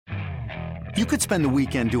You could spend the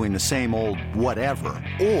weekend doing the same old whatever,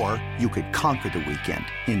 or you could conquer the weekend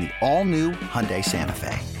in the all-new Hyundai Santa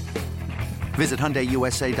Fe. Visit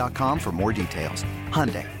HyundaiUSA.com for more details.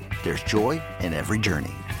 Hyundai, there's joy in every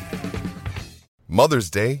journey. Mother's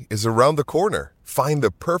Day is around the corner. Find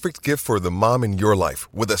the perfect gift for the mom in your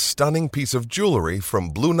life with a stunning piece of jewelry from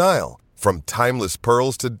Blue Nile. From timeless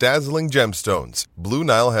pearls to dazzling gemstones, Blue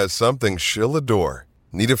Nile has something she'll adore.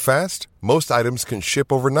 Need it fast? Most items can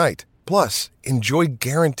ship overnight. Plus, enjoy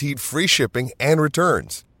guaranteed free shipping and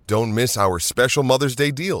returns. Don't miss our special Mother's Day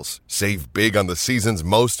deals. Save big on the season's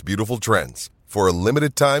most beautiful trends. For a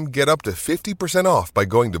limited time, get up to 50% off by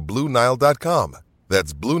going to BlueNile.com.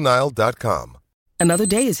 That's BlueNile.com. Another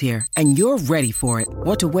day is here, and you're ready for it.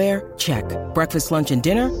 What to wear? Check. Breakfast, lunch, and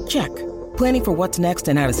dinner? Check. Planning for what's next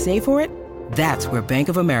and how to save for it? That's where Bank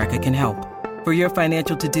of America can help. For your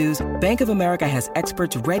financial to-dos, Bank of America has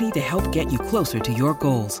experts ready to help get you closer to your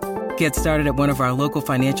goals. Get started at one of our local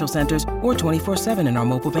financial centers or 24/7 in our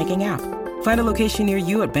mobile banking app. Find a location near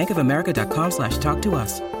you at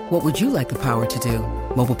bankofamerica.com/talktous. What would you like the power to do?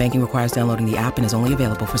 Mobile banking requires downloading the app and is only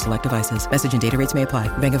available for select devices. Message and data rates may apply.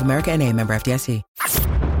 Bank of America N.A., member FDIC.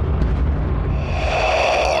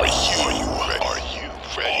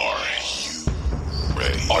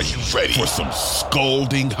 Are you ready for some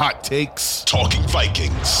scalding hot takes? Talking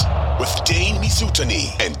Vikings with Dane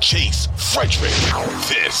Mizutani and Chase Frederick.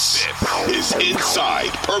 This is Inside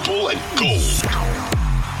Purple and Gold.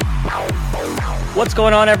 What's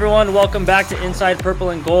going on, everyone? Welcome back to Inside Purple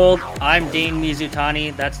and Gold. I'm Dane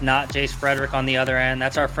Mizutani. That's not Jace Frederick on the other end.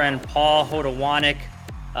 That's our friend Paul Hodawanik.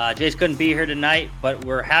 Jace couldn't be here tonight, but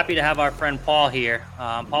we're happy to have our friend Paul here.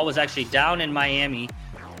 Paul was actually down in Miami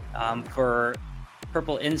for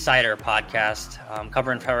Purple Insider podcast,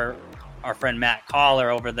 covering for our friend Matt Collar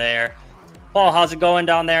over there. Paul, how's it going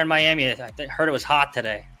down there in Miami? I heard it was hot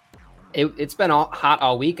today. It's been hot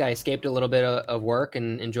all week. I escaped a little bit of work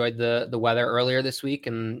and enjoyed the weather earlier this week,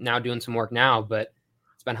 and now doing some work now, but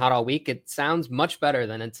it's been hot all week. It sounds much better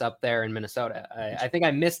than it's up there in Minnesota. I think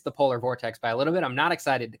I missed the polar vortex by a little bit. I'm not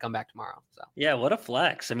excited to come back tomorrow. So yeah, what a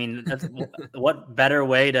flex. I mean, that's what better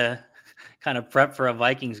way to kind of prep for a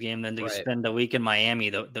Vikings game than to spend a week in Miami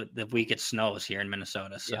the week it snows here in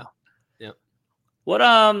Minnesota. So yeah. What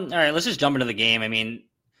all right, let's just jump into the game. I mean,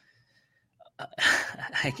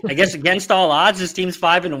 I guess against all odds, this team's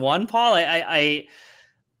 5-1, Paul. I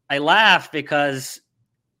laugh because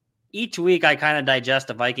each week I kind of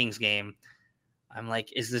digest a Vikings game. I'm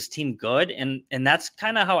like, is this team good? And that's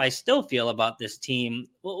kind of how I still feel about this team.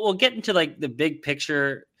 We'll get into like the big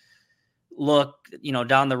picture look,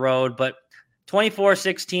 down the road, but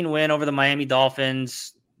 24-16 win over the Miami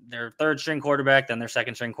Dolphins, their third string quarterback, then their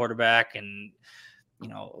second string quarterback, and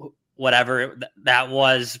whatever that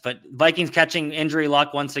was. But Vikings catching injury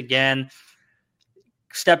luck once again,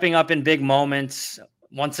 stepping up in big moments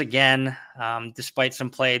once again, despite some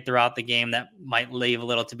play throughout the game that might leave a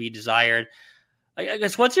little to be desired. I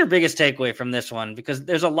guess, what's your biggest takeaway from this one? Because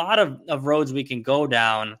there's a lot of roads we can go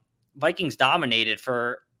down. Vikings got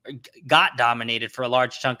dominated for a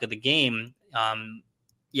large chunk of the game.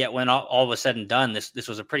 Yet when all was said and done, this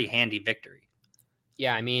was a pretty handy victory.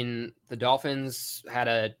 Yeah, I mean, the Dolphins had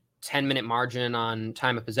a 10-minute margin on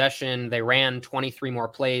time of possession. They ran 23 more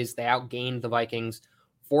plays. They outgained the Vikings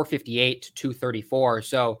 458 to 234.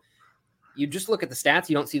 So you just look at the stats,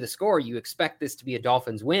 you don't see the score. You expect this to be a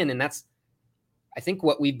Dolphins win. And that's, I think,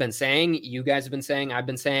 what we've been saying, you guys have been saying, I've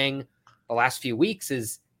been saying the last few weeks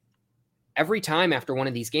is every time after one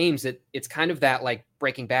of these games, it's kind of that like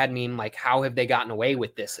Breaking Bad meme, like, how have they gotten away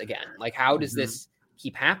with this again? Like, how does this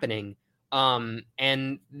keep happening?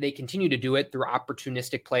 And they continue to do it through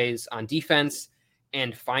opportunistic plays on defense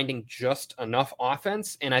and finding just enough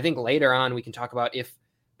offense. And I think later on we can talk about if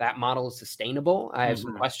that model is sustainable. I have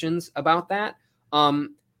some questions about that.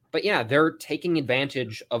 But yeah, they're taking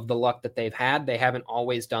advantage of the luck that they've had. They haven't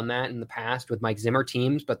always done that in the past with Mike Zimmer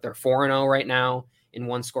teams, but they're 4-0 right now in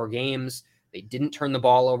one-score games. They didn't turn the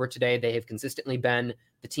ball over today. They have consistently been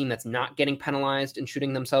the team that's not getting penalized and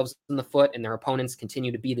shooting themselves in the foot, and their opponents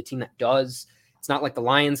continue to be the team that does. It's not like the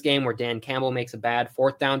Lions game where Dan Campbell makes a bad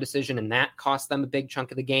fourth down decision, and that cost them a big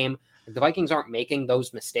chunk of the game. The Vikings aren't making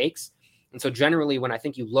those mistakes. And so generally, when I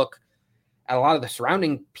think you look at a lot of the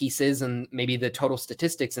surrounding pieces and maybe the total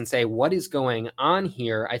statistics and say, what is going on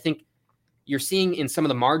here? I think you're seeing in some of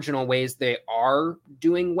the marginal ways they are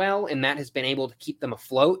doing well, and that has been able to keep them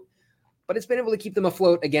afloat. But it's been able to keep them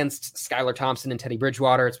afloat against Skylar Thompson and Teddy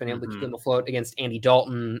Bridgewater. It's been able to keep them afloat against Andy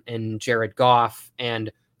Dalton and Jared Goff and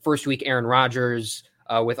first week Aaron Rodgers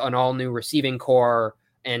with an all new receiving core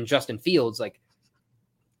and Justin Fields. Like,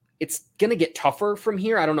 it's going to get tougher from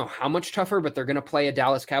here. I don't know how much tougher, but they're going to play a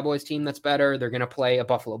Dallas Cowboys team that's better. They're going to play a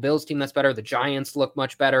Buffalo Bills team that's better. The Giants look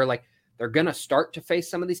much better. Like, they're going to start to face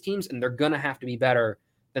some of these teams, and they're going to have to be better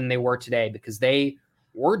than they were today because they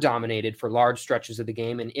were dominated for large stretches of the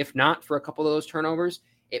game. And if not for a couple of those turnovers,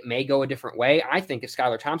 it may go a different way. I think if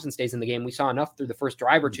Skylar Thompson stays in the game, we saw enough through the first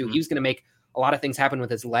drive or two. He was going to make a lot of things happen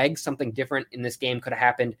with his legs. Something different in this game could have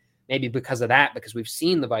happened maybe because of that, because we've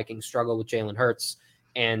seen the Vikings struggle with Jalen Hurts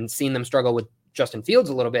and seen them struggle with Justin Fields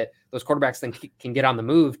a little bit. Those quarterbacks then can get on the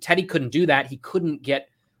move. Teddy couldn't do that. He couldn't get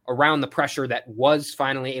around the pressure that was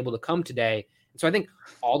finally able to come today. And so I think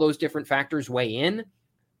all those different factors weigh in,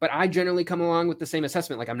 but I generally come along with the same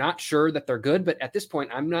assessment. Like, I'm not sure that they're good, but at this point,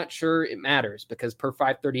 I'm not sure it matters because per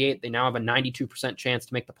 538, they now have a 92% chance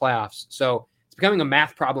to make the playoffs. So it's becoming a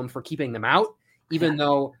math problem for keeping them out, even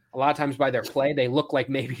though a lot of times by their play, they look like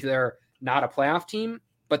maybe they're not a playoff team,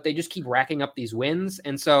 but they just keep racking up these wins.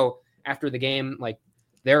 And so after the game, like,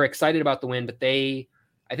 they're excited about the win, but I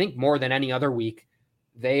think more than any other week,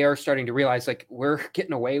 they are starting to realize, like, we're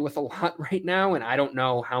getting away with a lot right now. And I don't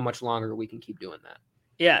know how much longer we can keep doing that.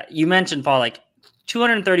 Yeah. You mentioned, Paul, like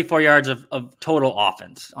 234 yards of total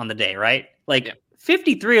offense on the day, right? Like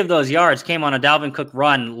 53 of those yards came on a Dalvin Cook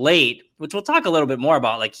run late, which we'll talk a little bit more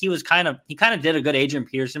about. Like, he kind of did a good Adrian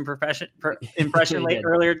Peterson impression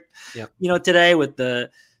earlier, today with the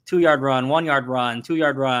 2-yard run, 1-yard run,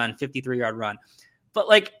 2-yard run, 53-yard run. But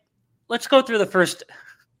like, let's go through the first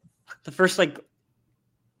like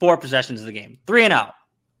 4 possessions of the game. 3 and out,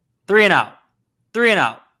 3 and out, 3 and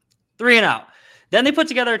out, 3 and out. Then they put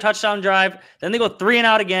together a touchdown drive. Then they go 3 and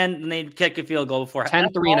out again, and they kick a field goal before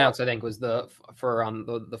 10 3 and outs, I think, was the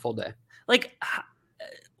full day. Like,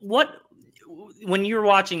 what, when you're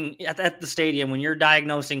watching at the stadium, when you're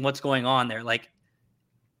diagnosing what's going on there, like,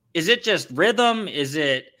 is it just rhythm? Is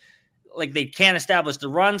it like they can't establish the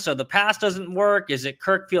run, so the pass doesn't work? Is it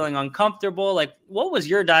Kirk feeling uncomfortable? Like, what was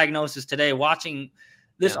your diagnosis today watching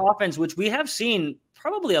this offense, which we have seen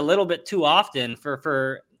probably a little bit too often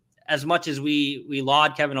for as much as we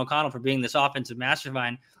laud Kevin O'Connell for being this offensive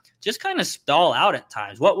mastermind, just kind of stall out at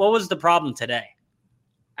times? What was the problem today?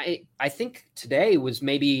 I think today was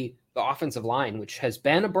maybe the offensive line, which has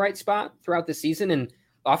been a bright spot throughout the season. And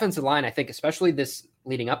the offensive line, I think, especially this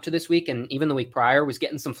leading up to this week and even the week prior, was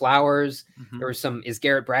getting some flowers. There was is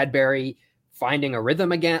Garrett Bradbury finding a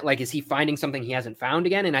rhythm again? Like, is he finding something he hasn't found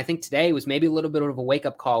again? And I think today was maybe a little bit of a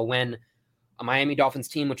wake-up call when a Miami Dolphins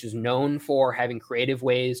team, which is known for having creative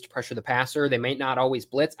ways to pressure the passer, they may not always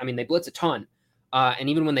blitz. I mean, they blitz a ton. And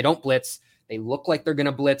even when they don't blitz, they look like they're going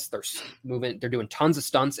to blitz. They're moving, they're doing tons of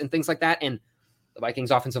stunts and things like that. And the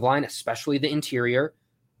Vikings offensive line, especially the interior,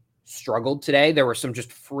 struggled today. There were some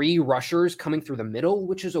just free rushers coming through the middle,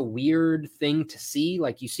 which is a weird thing to see.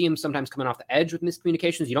 Like, you see him sometimes coming off the edge with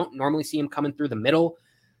miscommunications. You don't normally see him coming through the middle.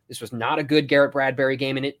 This was not a good Garrett Bradbury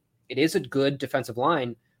game, and it is a good defensive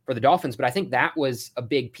line for the Dolphins. But I think that was a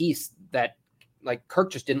big piece that, like,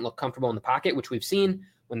 Kirk just didn't look comfortable in the pocket, which we've seen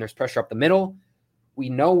when there's pressure up the middle. We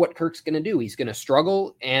know what Kirk's going to do. He's going to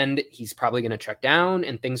struggle, and he's probably going to check down,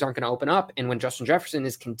 and things aren't going to open up. And when Justin Jefferson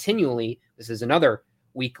is continually, this is another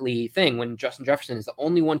weekly thing, when Justin Jefferson is the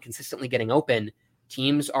only one consistently getting open,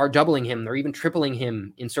 teams are doubling him. They're even tripling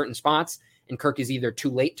him in certain spots. And Kirk is either too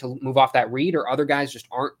late to move off that read, or other guys just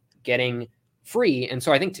aren't getting free. And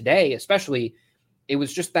so I think today, especially, it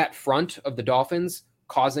was just that front of the Dolphins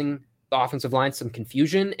causing the offensive line some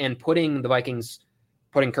confusion and putting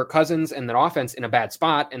Kirk Cousins and that offense in a bad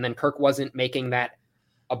spot. And then Kirk wasn't making that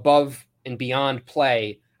above and beyond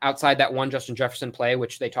play outside that one Justin Jefferson play,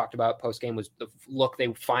 which they talked about post-game was the look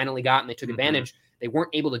they finally got and they took advantage. They weren't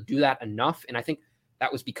able to do that enough. And I think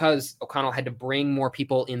that was because O'Connell had to bring more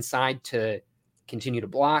people inside to continue to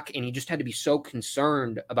block. And he just had to be so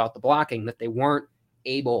concerned about the blocking that they weren't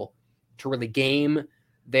able to really game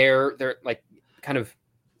their like, kind of,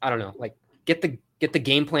 I don't know, like get the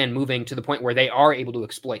game plan moving to the point where they are able to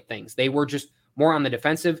exploit things. They were just more on the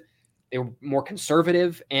defensive. They were more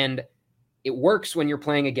conservative, and it works when you're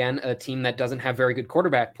playing, again, a team that doesn't have very good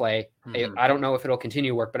quarterback play. I don't know if it'll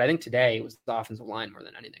continue to work, but I think today it was the offensive line more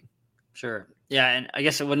than anything. Sure. Yeah, and I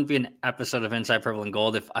guess it wouldn't be an episode of Inside Purple and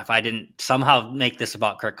Gold if I didn't somehow make this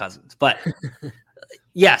about Kirk Cousins. But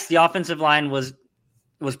yes, the offensive line was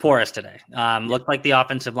porous today. Looked like the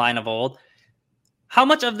offensive line of old. How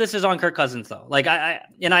much of this is on Kirk Cousins, though? Like, I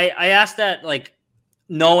asked that, like,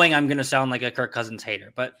 knowing I'm going to sound like a Kirk Cousins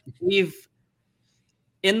hater, but we've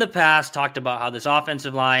in the past talked about how this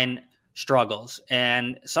offensive line struggles,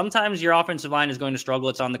 and sometimes your offensive line is going to struggle.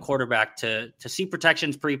 It's on the quarterback to see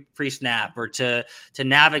protections pre-snap or to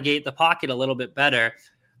navigate the pocket a little bit better.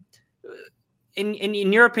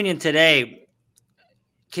 in your opinion today,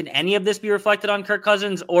 can any of this be reflected on Kirk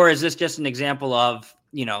Cousins, or is this just an example of,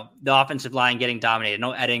 the offensive line getting dominated?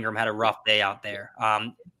 No, Ed Ingram had a rough day out there.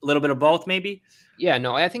 A little bit of both, maybe? Yeah,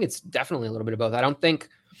 no, I think it's definitely a little bit of both.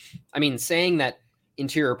 Saying that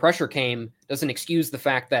interior pressure came doesn't excuse the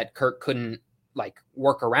fact that Kirk couldn't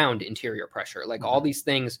work around interior pressure. All these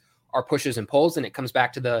things are pushes and pulls, and it comes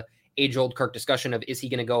back to the age-old Kirk discussion of, is he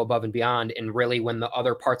going to go above and beyond? And really, when the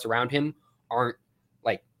other parts around him aren't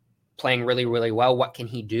playing really, really well, what can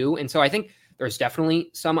he do? And so I think there's definitely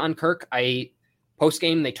some on Kirk.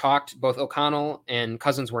 Post-game, they talked, both O'Connell and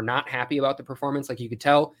Cousins were not happy about the performance. You could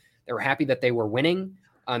tell they were happy that they were winning.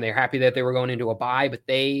 They were happy that they were going into a bye, but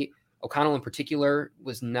O'Connell in particular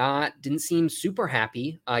didn't seem super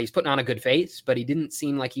happy. He's putting on a good face, but he didn't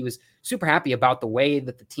seem like he was super happy about the way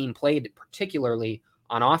that the team played, particularly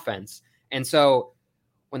on offense. And so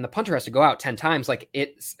when the punter has to go out 10 times,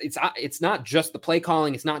 it's not just the play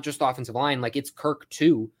calling. It's not just the offensive line. It's Kirk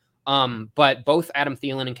too. But both Adam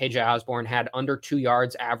Thielen and KJ Osborne had under 2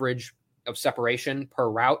 yards average of separation per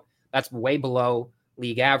route. That's way below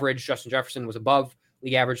league average. Justin Jefferson was above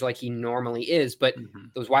league average like he normally is. But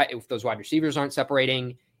if those wide receivers aren't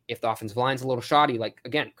separating, if the offensive line's a little shoddy,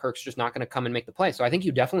 again, Kirk's just not going to come and make the play. So I think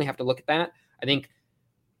you definitely have to look at that. I think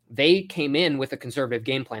they came in with a conservative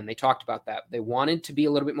game plan. They talked about that. They wanted to be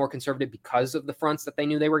a little bit more conservative because of the fronts that they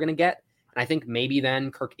knew they were going to get. And I think maybe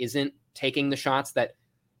then Kirk isn't taking the shots that,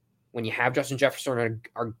 when you have Justin Jefferson,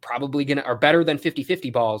 are probably are better than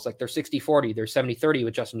 50-50 balls. They're 60-40, they're 70-30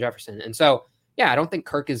 with Justin Jefferson. And so, yeah, I don't think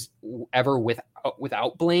Kirk is ever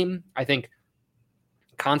without blame. I think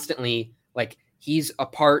constantly, he's a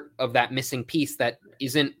part of that missing piece that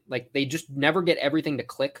isn't, they just never get everything to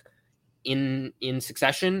click in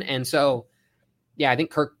succession. And so, yeah, I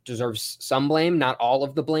think Kirk deserves some blame, not all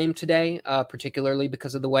of the blame today, particularly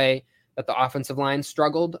because of the way that the offensive line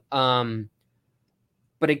struggled.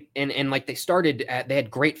 But they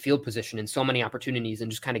had great field position in so many opportunities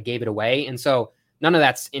and just kind of gave it away. And so none of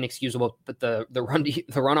that's inexcusable, but the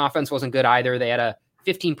run offense wasn't good either. They had a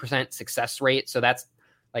 15% success rate. So that's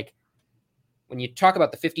when you talk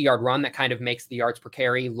about the 50-yard run, that kind of makes the yards per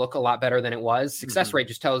carry look a lot better than it was. Success rate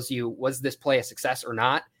just tells you, was this play a success or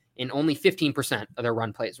not? And only 15% of their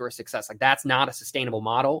run plays were a success. That's not a sustainable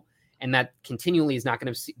model. And that continually is not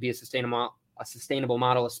going to be a sustainable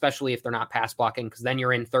model, especially if they're not pass blocking, because then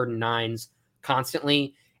you're in 3rd and 9s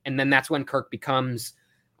constantly. And then that's when Kirk becomes,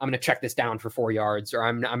 I'm going to check this down for 4 yards, or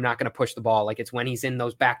I'm not going to push the ball. It's when he's in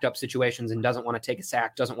those backed up situations and doesn't want to take a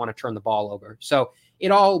sack, doesn't want to turn the ball over. So it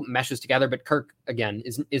all meshes together, but Kirk, again,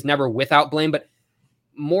 is never without blame, but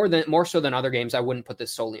more so than other games, I wouldn't put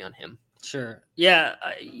this solely on him. Sure. Yeah.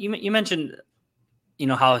 You mentioned,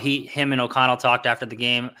 how him and O'Connell talked after the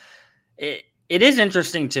game. It is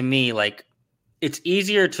interesting to me, it's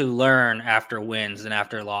easier to learn after wins than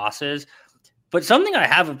after losses. But something I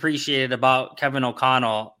have appreciated about Kevin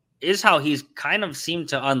O'Connell is how he's kind of seemed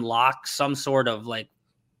to unlock some sort of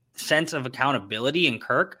sense of accountability in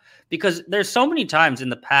Kirk, because there's so many times in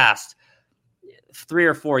the past 3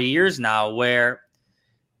 or 4 years now where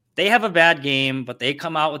they have a bad game, but they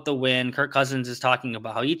come out with the win. Kirk Cousins is talking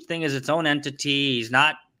about how each thing is its own entity. He's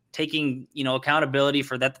not taking, accountability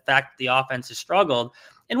for the fact that the offense has struggled.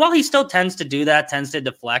 And while he still tends to do that, tends to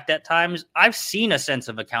deflect at times, I've seen a sense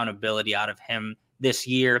of accountability out of him this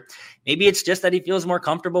year. Maybe it's just that he feels more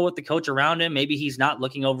comfortable with the coach around him. Maybe he's not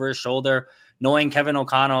looking over his shoulder, knowing Kevin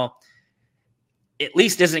O'Connell at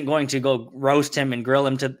least isn't going to go roast him and grill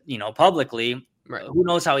him to, publicly. Right. Who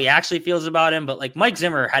knows how he actually feels about him? But Mike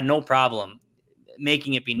Zimmer had no problem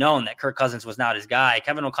making it be known that Kirk Cousins was not his guy.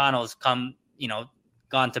 Kevin O'Connell has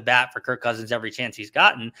gone to bat for Kirk Cousins every chance he's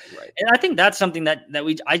gotten. Right. And I think that's something that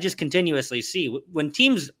I just continuously see. When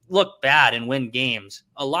teams look bad and win games,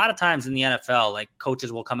 a lot of times in the NFL,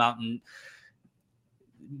 coaches will come out and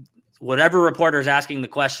whatever reporter is asking the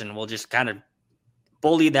question will just kind of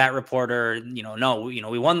bully that reporter. No,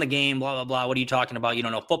 we won the game, blah, blah, blah. What are you talking about? You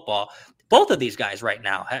don't know football. Both of these guys right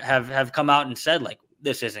now have come out and said,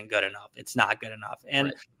 this isn't good enough. It's not good enough. And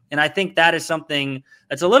right. And I think that is something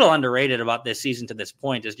that's a little underrated about this season to this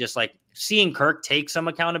point, is just seeing Kirk take some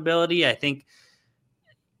accountability. I think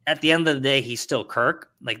at the end of the day, he's still Kirk.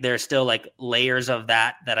 There's still layers of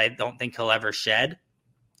that I don't think he'll ever shed.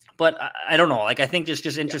 But I don't know. I think it's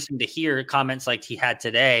just interesting to hear comments like he had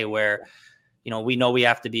today where, we know we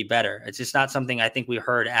have to be better. It's just not something I think we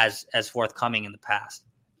heard as forthcoming in the past.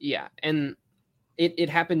 Yeah. And it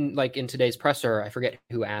happened in today's presser. I forget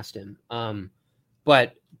who asked him.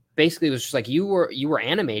 But basically it was just you were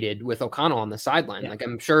animated with O'Connell on the sideline. Yeah.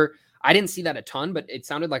 I'm sure I didn't see that a ton, but it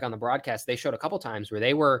sounded like on the broadcast, they showed a couple times where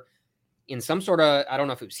they were in some sort of, I don't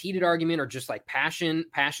know if it was heated argument or just like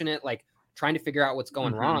passionate, like trying to figure out what's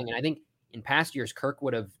going wrong. And I think in past years, Kirk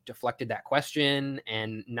would have deflected that question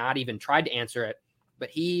and not even tried to answer it. But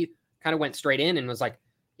he kind of went straight in and was like,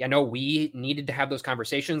 yeah, no, we needed to have those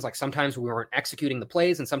conversations. Like sometimes we weren't executing the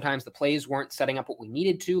plays and sometimes the plays weren't setting up what we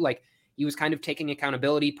needed to. Like he was kind of taking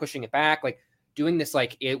accountability, pushing it back, like doing this,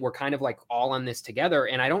 like we're kind of like all on this together.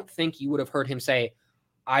 And I don't think you would have heard him say,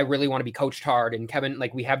 I really want to be coached hard. And Kevin,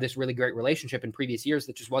 like we have this really great relationship in previous years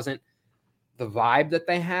that just wasn't the vibe that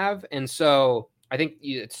they have. And so I think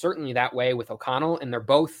it's certainly that way with O'Connell, and they're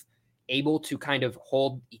both able to kind of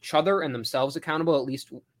hold each other and themselves accountable, at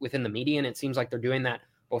least within the media. And it seems like they're doing that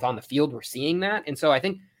both on the field. We're seeing that. And so I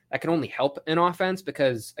think that can only help an offense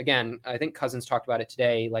because, again, I think Cousins talked about it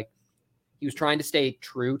today. Like he was trying to stay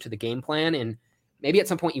true to the game plan, and maybe at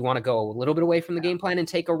some point you want to go a little bit away from the game plan and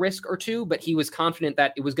take a risk or two, but he was confident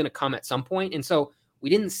that it was going to come at some point. And so we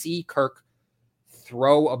didn't see Kirk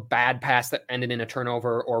throw a bad pass that ended in a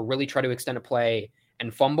turnover or really try to extend a play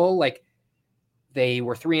and fumble. Like they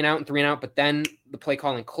were 3 and out, but then the play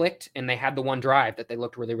calling clicked and they had the one drive that they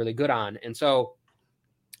looked really, really good on. And so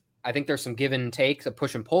I think there's some give and take, a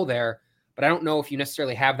push and pull there, but I don't know if you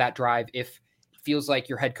necessarily have that drive if it feels like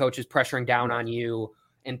your head coach is pressuring down on you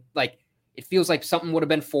and like it feels like something would have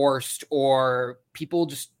been forced or people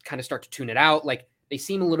just kind of start to tune it out. Like they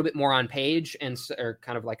seem a little bit more on page and are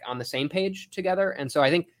kind of like on the same page together. And so I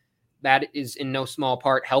think that is in no small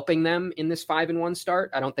part helping them in this 5-1 start.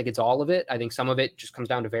 I don't think it's all of it. I think some of it just comes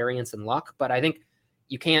down to variance and luck, but I think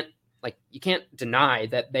you can't deny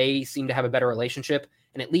that they seem to have a better relationship,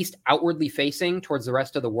 and at least outwardly facing towards the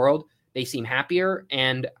rest of the world, they seem happier.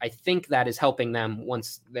 And I think that is helping them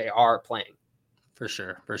once they are playing. For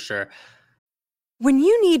sure. When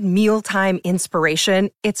you need mealtime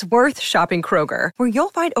inspiration, it's worth shopping Kroger, where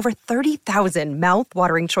you'll find over 30,000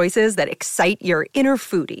 mouth-watering choices that excite your inner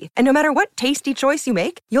foodie. And no matter what tasty choice you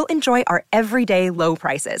make, you'll enjoy our everyday low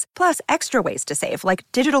prices, plus extra ways to save, like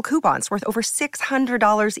digital coupons worth over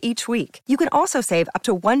 $600 each week. You can also save up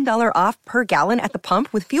to $1 off per gallon at the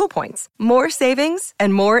pump with fuel points. More savings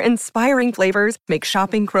and more inspiring flavors make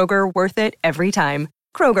shopping Kroger worth it every time.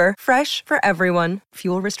 Kroger, fresh for everyone.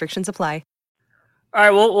 Fuel restrictions apply. All right,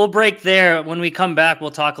 we'll break there. When we come back,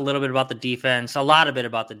 we'll talk a little bit about the defense, a lot of it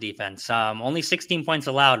about the defense. Only 16 points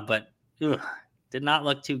allowed, but did not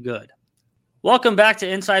look too good. Welcome back to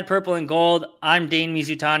Inside Purple and Gold. I'm Dane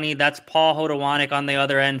Mizutani. That's Paul Hodowanik on the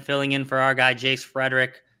other end, filling in for our guy, Jace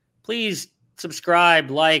Frederick. Please subscribe,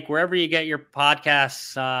 like, wherever you get your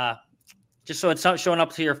podcasts, just so it's showing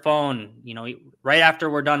up to your phone. You know, right after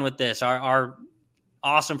we're done with this, our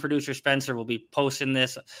awesome producer Spencer will be posting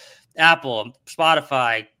this. Apple,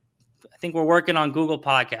 Spotify. I think we're working on Google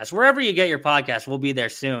Podcasts. Wherever you get your podcast, we'll be there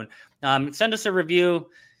soon. Send us a review.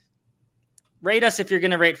 Rate us if you're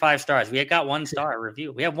going to rate 5 stars. We got 1-star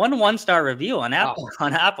review. We have 1-star review on Apple.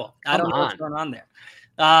 I don't know what's going on there.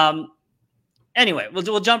 Anyway,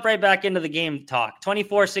 we'll jump right back into the game talk.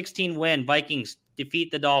 24-16 win. Vikings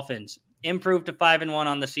defeat the Dolphins. Improve to 5-1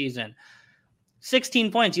 on the season.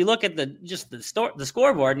 16 points. You look at the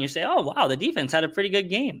scoreboard and you say, oh, wow, the defense had a pretty good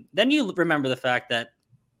game. Then you remember the fact that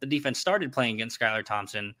the defense started playing against Skylar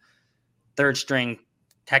Thompson, 3rd string,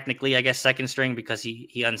 technically, I guess 2nd string, because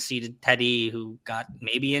he unseated Teddy, who got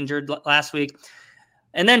maybe injured last week.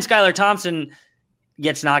 And then Skylar Thompson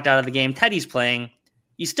gets knocked out of the game. Teddy's playing.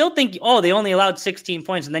 You still think, oh, they only allowed 16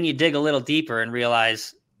 points. And then you dig a little deeper and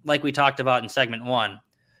realize, like we talked about in segment 1,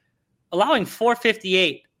 allowing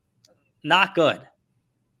 458, not good.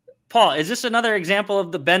 Paul, is this another example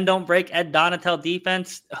of the bend don't break Ed Donatel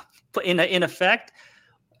defense in effect?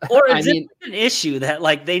 Or is it an issue that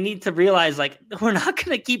like they need to realize like we're not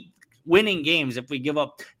going to keep winning games if we give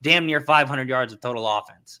up damn near 500 yards of total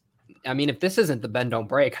offense? I mean, if this isn't the bend don't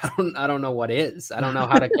break, I don't know what is. I don't know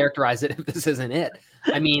how to characterize it if this isn't it.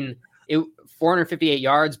 I mean, 458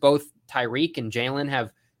 yards, both Tyreek and Jalen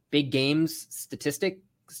have big games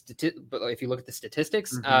but if you look at the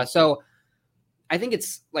statistics. So I think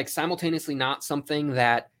it's like simultaneously not something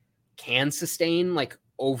that can sustain like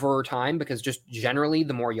over time, because just generally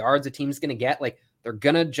the more yards a team's going to get, like they're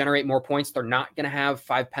going to generate more points. They're not going to have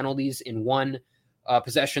 5 penalties in one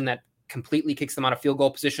possession that completely kicks them out of field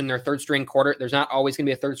goal position. Their 3rd string there's not always going to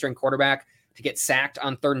be a 3rd string quarterback to get sacked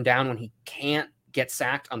on 3rd and down when he can't get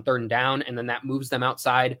sacked on 3rd and down. And then that moves them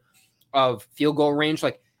outside of field goal range.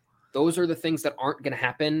 Like those are the things that aren't going to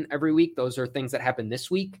happen every week. Those are things that happen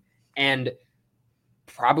this week and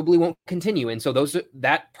probably won't continue. And so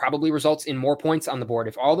that probably results in more points on the board.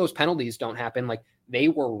 If all those penalties don't happen, like they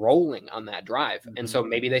were rolling on that drive. And so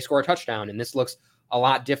maybe they score a touchdown and this looks a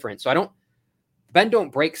lot different. So I don't bend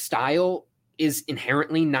don't break style is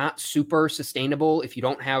inherently not super sustainable if you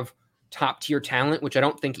don't have top tier talent, which I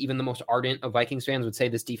don't think even the most ardent of Vikings fans would say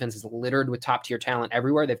this defense is littered with top tier talent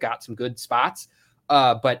everywhere. They've got some good spots,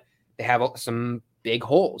 but they have some big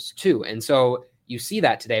holes too. And so you see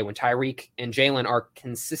that today when Tyreek and Jalen are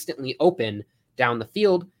consistently open down the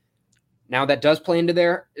field. Now that does play into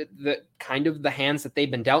the kind of the hands that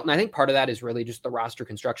they've been dealt. And I think part of that is really just the roster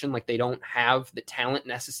construction. Like they don't have the talent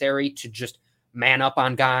necessary to just man up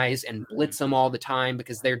on guys and blitz them all the time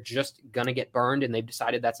because they're just going to get burned. And they've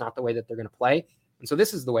decided that's not the way that they're going to play. And so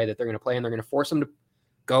this is the way that they're going to play. And they're going to force them to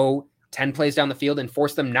go 10 plays down the field and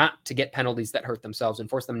force them not to get penalties that hurt themselves and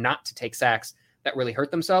force them not to take sacks that really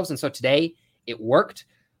hurt themselves. And so today it worked,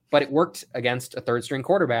 but it worked against a third string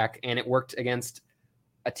quarterback and it worked against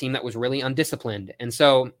a team that was really undisciplined. And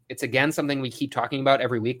so it's again, something we keep talking about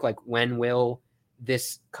every week. Like when will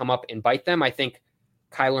this come up and bite them? I think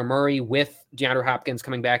Kyler Murray with DeAndre Hopkins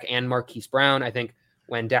coming back and Marquise Brown. I think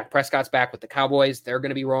when Dak Prescott's back with the Cowboys, they're going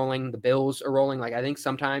to be rolling. The Bills are rolling. Like I think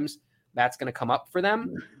sometimes that's going to come up for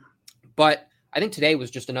them. But I think today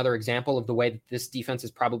was just another example of the way that this defense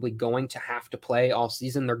is probably going to have to play all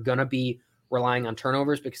season. They're going to be relying on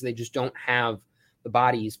turnovers because they just don't have the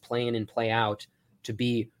bodies play in and play out to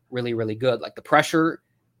be really, really good. Like the pressure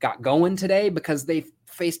got going today because they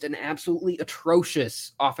faced an absolutely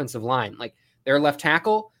atrocious offensive line. Like their left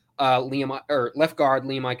tackle, left guard,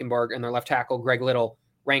 Liam Eichenberg, and their left tackle, Greg Little,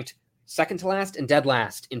 ranked second to last and dead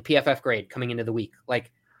last in PFF grade coming into the week.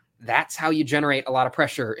 Like that's how you generate a lot of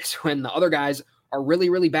pressure is when the other guys are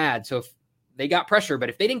really, really bad. So if they got pressure, but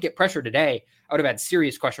if they didn't get pressure today, I would have had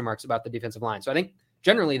serious question marks about the defensive line. So I think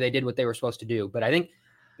generally they did what they were supposed to do, but I think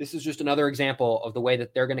this is just another example of the way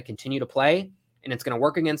that they're going to continue to play, and it's going to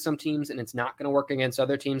work against some teams and it's not going to work against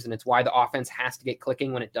other teams. And it's why the offense has to get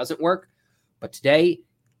clicking when it doesn't work. But today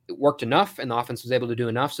it worked enough and the offense was able to do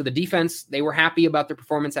enough. So the defense, they were happy about their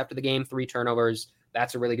performance after the game, 3 turnovers.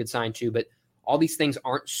 That's a really good sign too, but all these things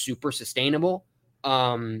aren't super sustainable.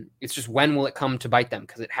 It's just when will it come to bite them?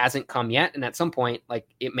 Because it hasn't come yet. And at some point, like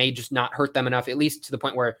it may just not hurt them enough, at least to the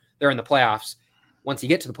point where they're in the playoffs. Once you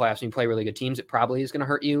get to the playoffs and you play really good teams, it probably is going to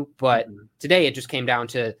hurt you. But today it just came down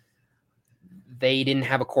to they didn't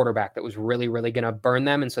have a quarterback that was really, really going to burn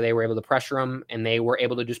them. And so they were able to pressure them and they were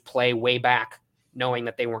able to just play way back, knowing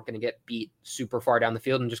that they weren't going to get beat super far down the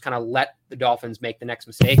field and just kind of let the Dolphins make the next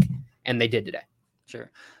mistake. And they did today.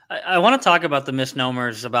 Sure. I want to talk about the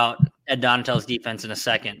misnomers about Ed Donatell's defense in a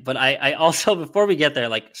second. But I also, before we get there,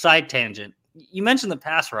 like side tangent, you mentioned the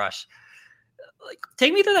pass rush. Like,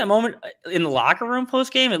 take me to that moment in the locker room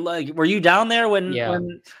post game. And like, were you down there when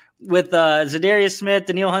with Zadarius Smith,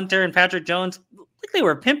 Daniil Hunter, and Patrick Jones? Like they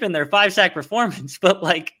were pimping their 5-sack performance, but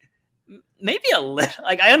like maybe a little.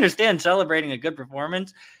 Like I understand celebrating a good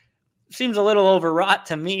performance. Seems a little overwrought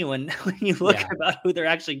to me when you look about who they're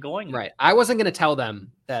actually going. Right. I wasn't going to tell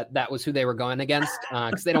them that was who they were going against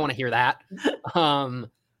because they don't want to hear that.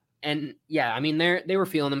 And yeah, I mean, they were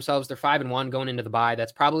feeling themselves. They're 5-1 going into the bye.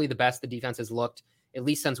 That's probably the best the defense has looked, at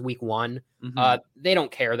least since week 1. They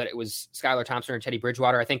don't care that it was Skylar Thompson or Teddy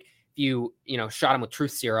Bridgewater. I think if you shot them with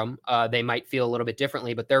truth serum, they might feel a little bit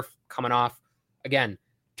differently, but they're coming off, again,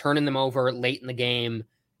 turning them over late in the game.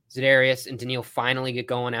 Zadarius and Daniil finally get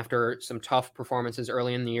going after some tough performances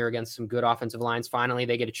early in the year against some good offensive lines. Finally,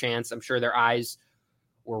 they get a chance. I'm sure their eyes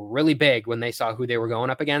were really big when they saw who they were going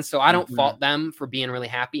up against. So I don't fault them for being really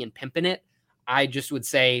happy and pimping it. I just would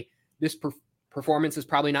say this performance is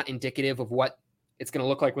probably not indicative of what it's going to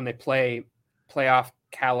look like when they play playoff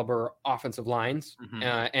caliber offensive lines.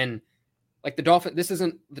 And like the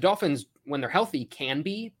Dolphins when they're healthy can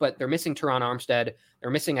be, but they're missing Teron Armstead.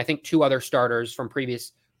 They're missing, I think, 2 other starters from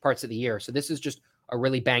previous parts of the year. So this is just a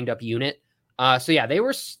really banged up unit. So yeah, they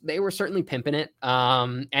were certainly pimping it,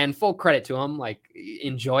 and full credit to them, like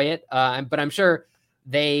enjoy it. But I'm sure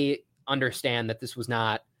they understand that this was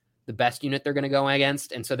not the best unit they're going to go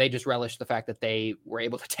against. And so they just relish the fact that they were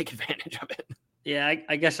able to take advantage of it. Yeah.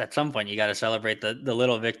 I guess at some point you got to celebrate the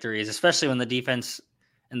little victories, especially when the defense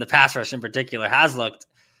and the pass rush in particular has looked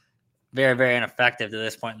very, very ineffective to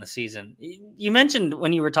this point in the season. You mentioned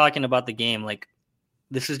when you were talking about the game, like,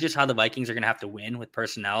 this is just how the Vikings are going to have to win with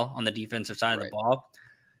personnel on the defensive side of the ball.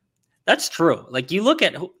 That's true. Like you look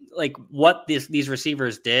at like what these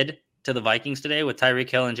receivers did to the Vikings today with Tyreek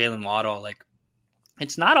Hill and Jalen Waddle. Like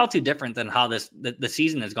it's not all too different than how the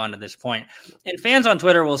season has gone to this point. And fans on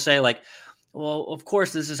Twitter will say like, well, of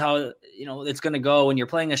course this is how it's going to go when you're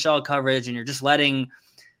playing a shell coverage and you're just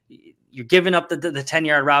you're giving up the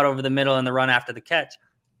 10-yard route over the middle and the run after the catch.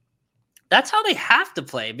 That's how they have to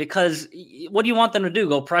play, because what do you want them to do?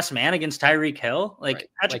 Go press man against Tyreek Hill? Like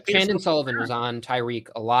Chandon Sullivan was on Tyreek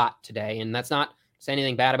a lot today, and that's not say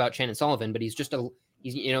anything bad about Chandon Sullivan, but he's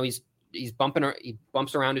he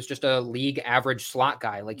bumps around as just a league average slot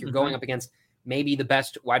guy. Like, you're going up against maybe the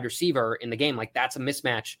best wide receiver in the game. Like, that's a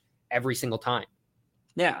mismatch every single time.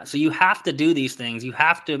 Yeah, so you have to do these things. You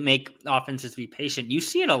have to make offenses be patient. You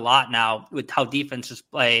see it a lot now with how defenses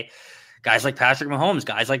play. Guys like Patrick Mahomes,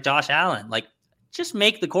 guys like Josh Allen, like, just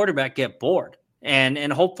make the quarterback get bored.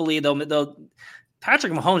 And hopefully they'll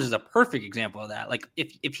Patrick Mahomes is a perfect example of that. Like,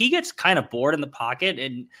 if he gets kind of bored in the pocket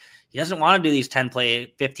and he doesn't want to do these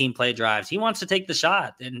 10-play, 15-play drives, he wants to take the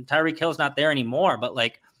shot. And Tyreek Hill's not there anymore. But,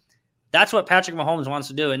 like, that's what Patrick Mahomes wants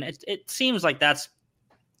to do. And it seems like that's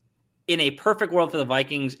in a perfect world for the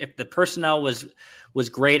Vikings. If the personnel was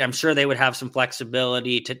great, I'm sure they would have some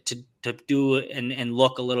flexibility to do and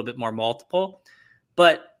look a little bit more multiple,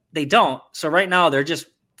 but they don't. So right now they're just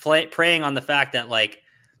preying on the fact that, like,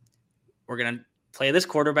 we're going to play this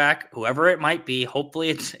quarterback, whoever it might be. Hopefully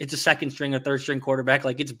it's a second string or third string quarterback,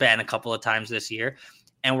 like it's been a couple of times this year.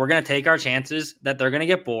 And we're going to take our chances that they're going to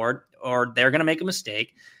get bored or they're going to make a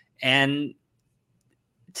mistake. And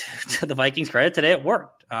to the Vikings' credit, today it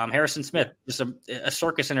worked. Harrison Smith, just a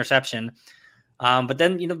circus interception. But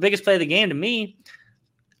then, the biggest play of the game to me,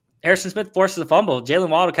 Harrison Smith forces a fumble. Jalen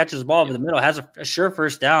Waddle catches the ball over the middle, has a sure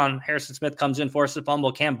first down. Harrison Smith comes in, forces a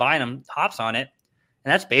fumble, Cam Bynum hops on it.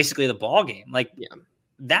 And that's basically the ball game. Like,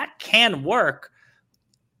 that can work.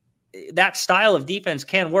 That style of defense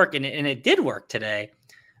can work. And it did work today.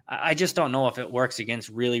 I just don't know if it works against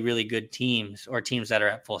really, really good teams or teams that are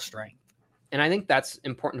at full strength. And I think that's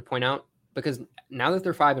important to point out, because now that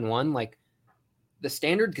they're 5-1, like, the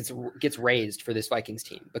standard gets raised for this Vikings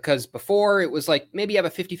team, because before it was like, maybe you have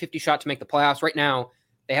a 50-50 shot to make the playoffs. Right now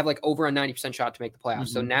they have like over a 90% shot to make the playoffs.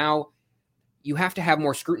 So now you have to have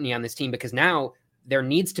more scrutiny on this team, because now there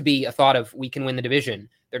needs to be a thought of, we can win the division.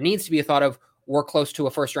 There needs to be a thought of, we're close to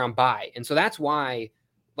a first round bye. And so that's why,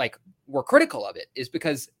 like, we're critical of it, is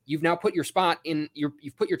because you've now put your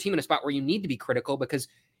you've put your team in a spot where you need to be critical, because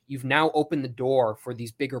you've now opened the door for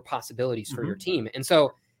these bigger possibilities for your team. And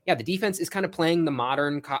so, yeah, the defense is kind of playing the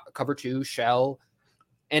modern cover 2 shell,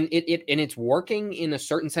 and it's working in a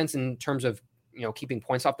certain sense in terms of, keeping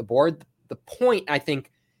points off the board. The point, I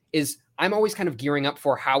think, is I'm always kind of gearing up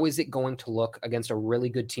for, how is it going to look against a really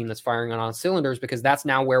good team that's firing on all cylinders, because that's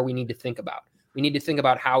now where we need to think about. We need to think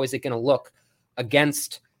about, how is it going to look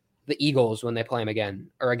against the Eagles when they play them again,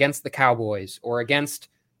 or against the Cowboys, or against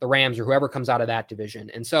the Rams, or whoever comes out of that division.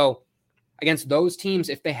 And so against those teams,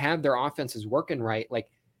 if they have their offenses working right, like,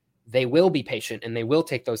 they will be patient and they will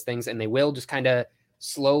take those things and they will just kind of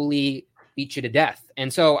slowly beat you to death.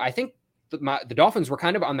 And so I think the Dolphins were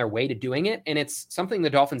kind of on their way to doing it. And it's something the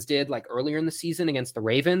Dolphins did, like, earlier in the season against the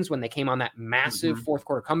Ravens, when they came on that massive fourth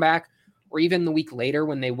quarter comeback, or even the week later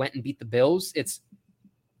when they went and beat the Bills. It's,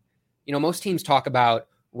 most teams talk about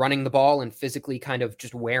running the ball and physically kind of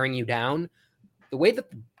just wearing you down. The way that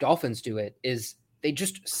the Dolphins do it is they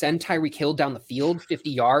just send Tyreek Hill down the field 50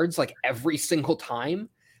 yards, like, every single time.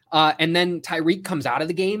 And then Tyreek comes out of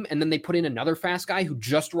the game, and then they put in another fast guy who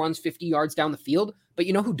just runs 50 yards down the field. But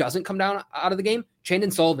you know who doesn't come out of the game?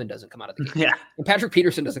 Chandon Sullivan doesn't come out of the game. Yeah. And Patrick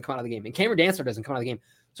Peterson doesn't come out of the game. And Cameron Dancer doesn't come out of the game.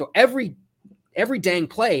 So every dang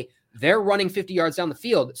play, they're running 50 yards down the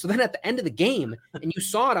field. So then at the end of the game, and you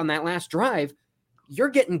saw it on that last drive, you're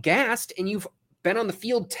getting gassed, and you've been on the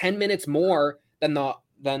field 10 minutes more than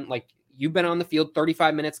you've been on the field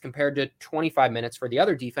 35 minutes compared to 25 minutes for the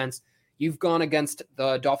other defense. You've gone against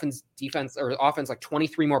the Dolphins defense or offense like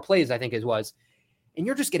 23 more plays, I think it was. And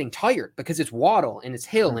you're just getting tired, because it's Waddle and it's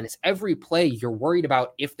Hill and it's every play you're worried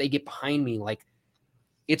about, if they get behind me, like,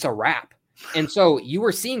 it's a wrap. And so you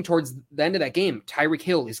were seeing towards the end of that game, Tyreek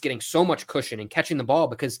Hill is getting so much cushion and catching the ball,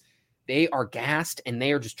 because they are gassed and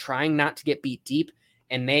they are just trying not to get beat deep.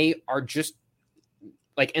 And they are just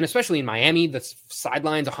like, and especially in Miami, the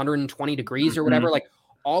sideline's 120 degrees or whatever, like,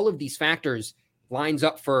 all of these factors lines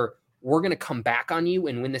up for, we're going to come back on you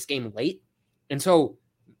and win this game late. And so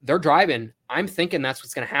they're driving. I'm thinking that's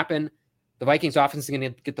what's going to happen. The Vikings offense is going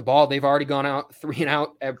to get the ball. They've already gone out 3 and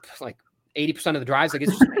out at like 80% of the drives. Like,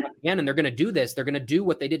 it's just again, and they're going to do this. They're going to do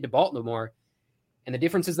what they did to Baltimore. And the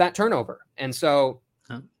difference is that turnover. And so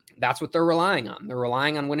that's what they're relying on. They're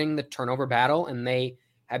relying on winning the turnover battle. And they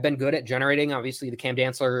have been good at generating, obviously, the Cam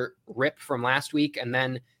Dantzler rip from last week. And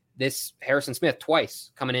then this Harrison Smith twice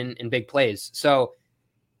coming in big plays. So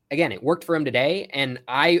again, it worked for him today. And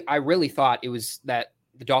I really thought it was that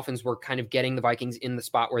the Dolphins were kind of getting the Vikings in the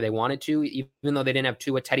spot where they wanted to, even though they didn't have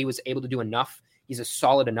Tua. Teddy was able to do enough. He's a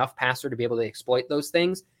solid enough passer to be able to exploit those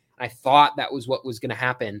things. And I thought that was what was going to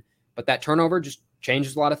happen, but that turnover just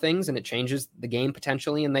changes a lot of things, and it changes the game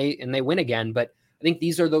potentially, and they win again. But I think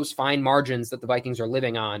these are those fine margins that the Vikings are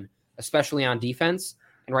living on, especially on defense.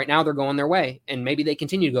 And right now they're going their way, and maybe they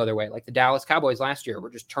continue to go their way, like the Dallas Cowboys last year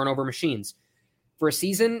were just turnover machines. For a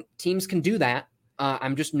season, teams can do that.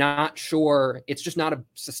 I'm just not sure. It's just not a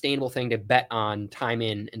sustainable thing to bet on time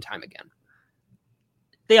in and time again.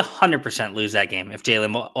 They 100% lose that game if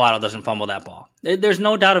Jalen Waddle doesn't fumble that ball. There's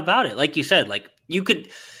no doubt about it. Like you said, like you could,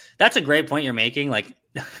 that's a great point you're making. Like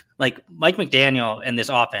Mike McDaniel and this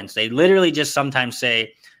offense, they literally just sometimes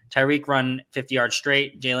say, Tyreek run 50 yards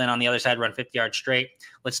straight, Jalen on the other side run 50 yards straight.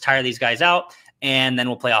 Let's tire these guys out, and then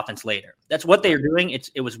we'll play offense later. That's what they were doing.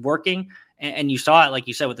 It was working, and you saw it, like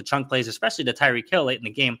you said, with the chunk plays, especially to Tyreek Hill late in the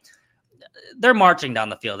game. They're marching down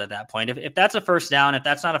the field at that point. If that's a first down, if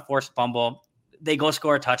that's not a forced fumble, they go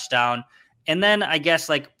score a touchdown. And then I guess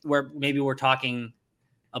like we're talking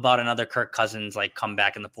about another Kirk Cousins like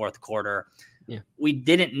comeback in the fourth quarter. Yeah. We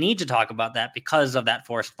didn't need to talk about that because of that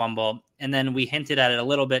forced fumble. And then we hinted at it a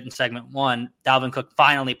little bit in segment one. Dalvin Cook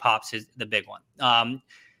finally pops the big one.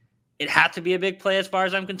 It had to be a big play as far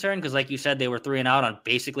as I'm concerned, because like you said, they were 3 and out on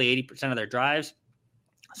basically 80% of their drives.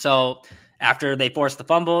 So after they forced the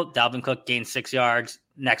fumble, Dalvin Cook gained 6 yards.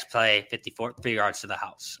 Next play, 3 yards to the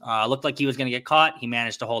house. Looked like he was going to get caught. He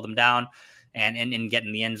managed to hold him down and get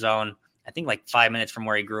in the end zone, I think like 5 minutes from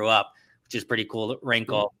where he grew up, which is pretty cool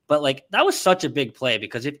wrinkle. But like that was such a big play,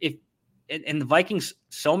 because if the Vikings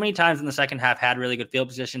so many times in the second half had really good field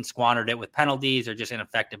position, squandered it with penalties or just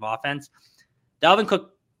ineffective offense. Dalvin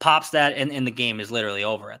Cook pops that, and the game is literally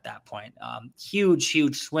over at that point.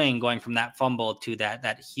 Huge swing going from that fumble to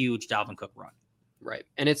that huge Dalvin Cook run. Right.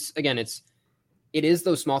 And it is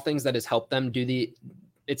those small things that has helped them do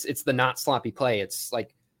it's the not sloppy play. It's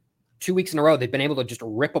like 2 weeks in a row, they've been able to just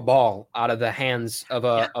rip a ball out of the hands of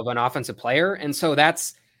an offensive player. And so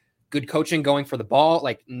that's good coaching, going for the ball,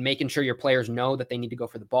 like making sure your players know that they need to go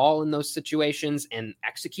for the ball in those situations and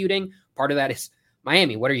executing. Part of that is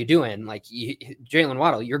Miami. What are you doing? Like Jalen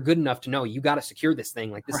Waddle, you're good enough to know you got to secure this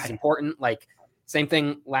thing. Like this is important. Like same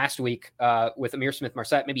thing last week with Amir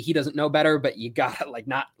Smith-Marset. Maybe he doesn't know better, but you got to like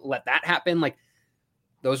not let that happen. Like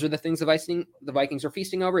those are the things the Vikings are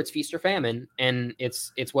feasting over. It's feast or famine, and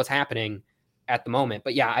it's what's happening at the moment.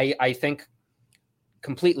 But yeah, I think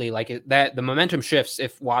completely like that the momentum shifts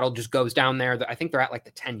if Waddle just goes down there. I think they're at like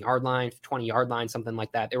the 10-yard line, 20-yard line, something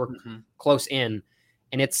like that. They were close in,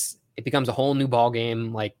 and it becomes a whole new ball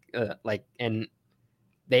game. And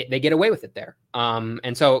they get away with it there.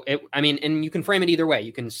 And so and you can frame it either way.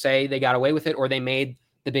 You can say they got away with it or they made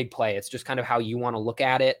the big play. It's just kind of how you want to look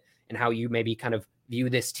at it and how you maybe kind of view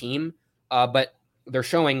this team. But they're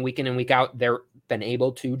showing week in and week out, they've been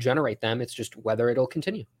able to generate them. It's just whether it'll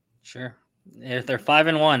continue. Sure. If they're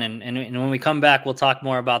 5-1, and when we come back, we'll talk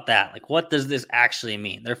more about that. Like, what does this actually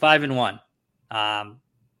mean? They're 5-1. I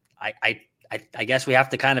guess we have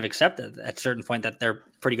to kind of accept it at a certain point that they're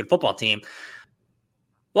a pretty good football team.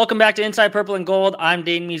 Welcome back to Inside Purple and Gold. I'm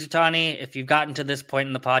Dane Mizutani. If you've gotten to this point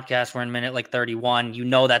in the podcast, we're in minute like 31. You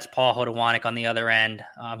know that's Paul Hodowanik on the other end.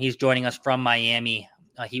 He's joining us from Miami.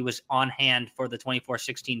 He was on hand for the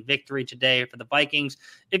 24-16 victory today for the Vikings.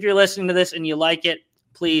 If you're listening to this and you like it,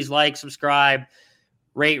 please like, subscribe,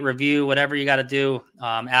 rate, review, whatever you got to do.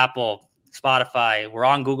 Apple, Spotify. We're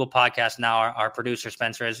on Google Podcasts now. Our producer,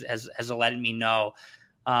 Spencer, has let me know.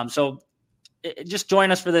 So just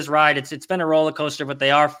join us for this ride. It's been a roller coaster, but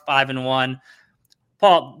they are 5-1.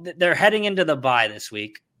 Paul, they're heading into the bye this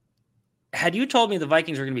week. Had you told me the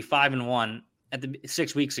Vikings were going to be 5-1 at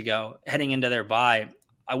 6 weeks ago, heading into their bye,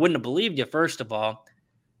 I wouldn't have believed you, first of all.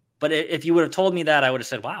 But if you would have told me that, I would have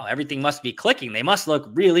said, wow, everything must be clicking. They must look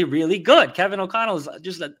really, really good. Kevin O'Connell is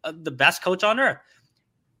just the best coach on earth.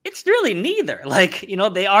 It's really neither.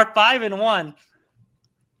 They are 5-1.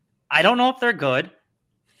 I don't know if they're good.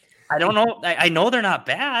 I don't know. I know they're not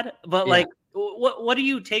bad, but what do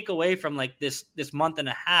you take away from this month and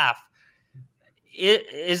a half?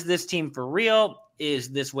 Is this team for real? Is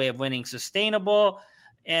this way of winning sustainable?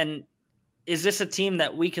 And is this a team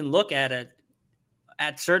that we can look at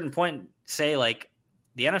certain point, say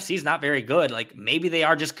the NFC is not very good. Maybe they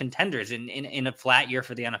are just contenders in a flat year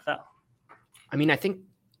for the NFL. I mean, I think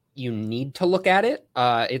you need to look at it.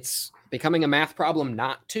 It's becoming a math problem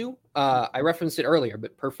not to. I referenced it earlier,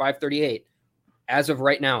 but per 538, as of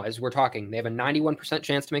right now, as we're talking, they have a 91%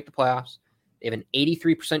 chance to make the playoffs. They have an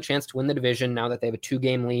 83% chance to win the division now that they have a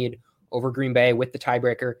 2-game lead over Green Bay with the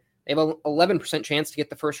tiebreaker. They have an 11% chance to get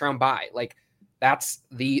the first round bye. That's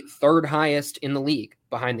the third highest in the league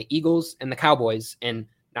behind the Eagles and the Cowboys. And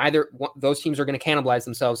neither those teams are going to cannibalize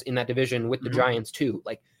themselves in that division with the Giants too.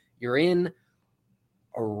 you're in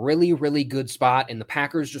a really, really good spot. And the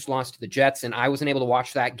Packers just lost to the Jets. And I wasn't able to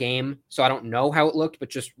watch that game, so I don't know how it looked, but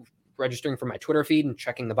just registering from my Twitter feed and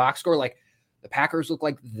checking the box score, like the Packers look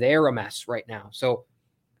like they're a mess right now. So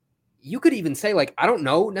you could even say, like, I don't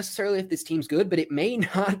know necessarily if this team's good, but it may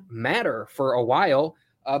not matter for a while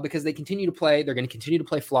because they continue to play. They're going to continue to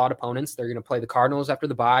play flawed opponents. They're going to play the Cardinals after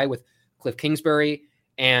the bye with Cliff Kingsbury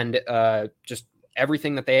and just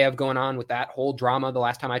everything that they have going on with that whole drama. The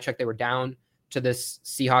last time I checked, they were down to this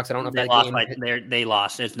Seahawks. I don't know if they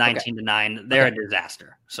lost. It's 19-9. They're a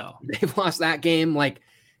disaster. So they've lost that game. Like,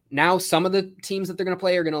 now some of the teams that they're going to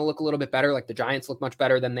play are going to look a little bit better. Like the Giants look much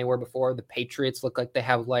better than they were before. The Patriots look like they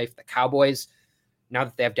have life. The Cowboys, now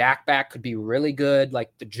that they have Dak back, could be really good.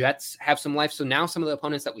 Like the Jets have some life. So now some of the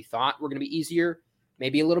opponents that we thought were going to be easier,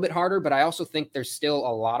 maybe a little bit harder, but I also think there's still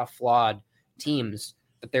a lot of flawed teams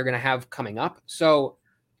that they're going to have coming up. So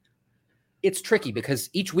it's tricky because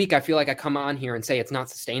each week I feel like I come on here and say it's not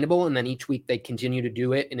sustainable. And then each week they continue to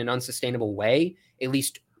do it in an unsustainable way, at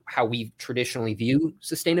least how we traditionally view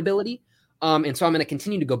sustainability. And so I'm going to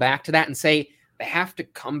continue to go back to that and say they have to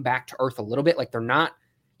come back to earth a little bit. Like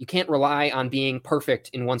you can't rely on being perfect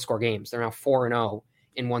in 1-score games. They're now 4-0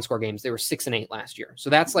 in 1-score games. They were 6-8 last year. So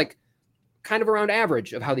that's like kind of around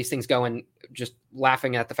average of how these things go, and just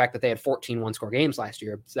laughing at the fact that they had 14 1-score games last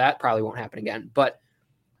year. So that probably won't happen again. But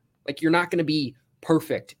like, you're not going to be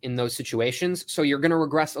perfect in those situations. So you're going to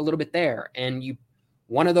regress a little bit there. And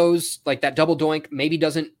one of those, like that double doink, maybe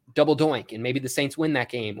doesn't double doink, and maybe the Saints win that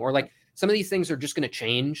game, or like some of these things are just going to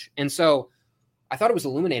change. And so I thought it was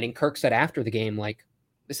illuminating. Kirk said after the game, like,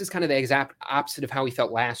 this is kind of the exact opposite of how he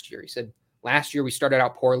felt last year. He said, last year we started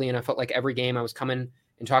out poorly, and I felt like every game I was coming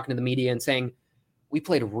and talking to the media and saying, we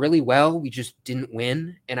played really well, we just didn't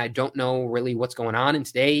win, and I don't know really what's going on. And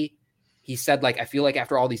today he said, like, I feel like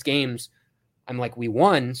after all these games, I'm like, we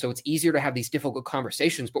won, so it's easier to have these difficult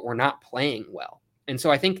conversations, but we're not playing well. And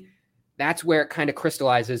so I think that's where it kind of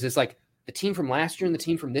crystallizes, is like the team from last year and the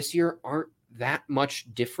team from this year aren't that much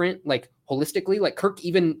different, like holistically. Like Kirk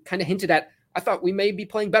even kind of hinted at, I thought we may be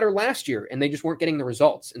playing better last year, and they just weren't getting the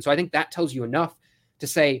results. And so I think that tells you enough to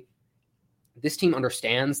say this team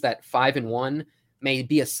understands that 5-1 may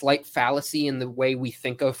be a slight fallacy in the way we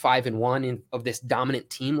think of 5-1 of this dominant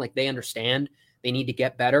team. Like, they understand they need to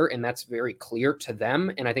get better, and that's very clear to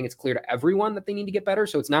them. And I think it's clear to everyone that they need to get better.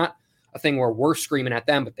 So it's not a thing where we're screaming at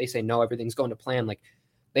them, but they say, no, everything's going to plan. Like,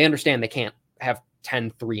 they understand they can't have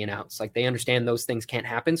 10 3-and-outs. Like, they understand those things can't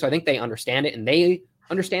happen. So I think they understand it, and they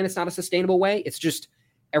understand it's not a sustainable way. It's just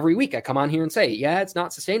every week I come on here and say, yeah, it's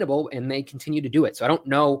not sustainable, and they continue to do it. So I don't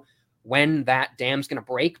know when that dam's going to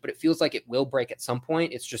break, but it feels like it will break at some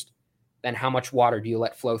point. It's just then how much water do you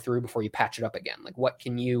let flow through before you patch it up again? Like, what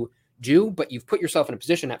can you do? But you've put yourself in a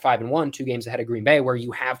position at 5-1, 2 games ahead of Green Bay, where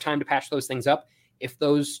you have time to patch those things up if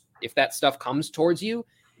that stuff comes towards you.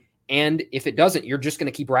 And if it doesn't, you're just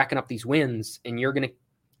going to keep racking up these wins, and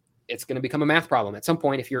it's going to become a math problem at some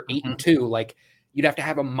point. If you're 8-2, like, you'd have to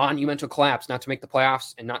have a monumental collapse not to make the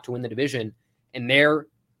playoffs and not to win the division. And they're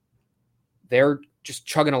just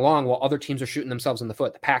chugging along while other teams are shooting themselves in the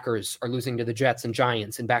foot. The Packers are losing to the Jets and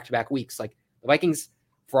Giants in back-to-back weeks. Like, the Vikings,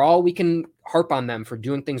 for all we can harp on them for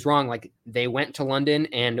doing things wrong, like, they went to London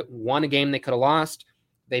and won a game they could have lost.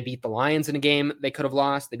 They beat the Lions in a game they could have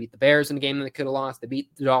lost. They beat the Bears in a game they could have lost. They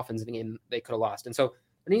beat the Dolphins in a game they could have lost. And so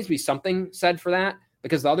there needs to be something said for that,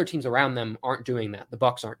 because the other teams around them aren't doing that. The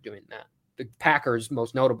Bucs aren't doing that. The Packers,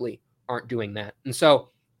 most notably, aren't doing that. And so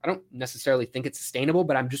I don't necessarily think it's sustainable,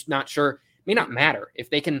 but I'm just not sure. It may not matter. If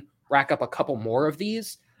they can rack up a couple more of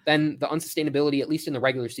these, then the unsustainability, at least in the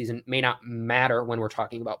regular season, may not matter when we're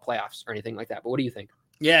talking about playoffs or anything like that. But what do you think?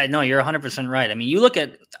 Yeah, no, you're 100% right. I mean, you look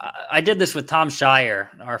at, I did this with Tom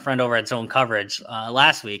Shire, our friend over at Zone Coverage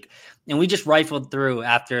last week, and we just rifled through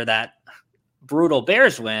after that brutal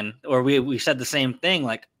Bears win, or we said the same thing,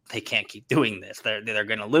 like, they can't keep doing this. They're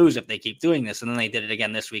going to lose if they keep doing this. And then they did it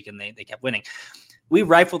again this week, and they kept winning. We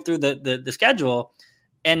rifled through the schedule,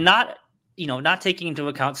 and not taking into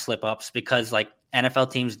account slip ups, because like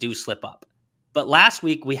NFL teams do slip up. But last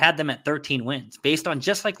week we had them at 13 wins based on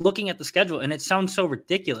just like looking at the schedule. And it sounds so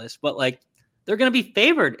ridiculous, but like, they're going to be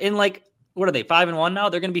favored in, like, what are they, 5-1 now?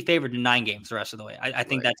 They're going to be favored in 9 games the rest of the way. I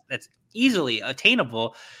think that's easily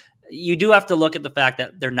attainable. You do have to look at the fact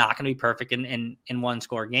that they're not going to be perfect in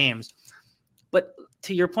 1-score games. But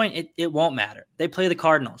to your point, it won't matter. They play the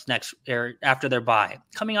Cardinals next or after their bye.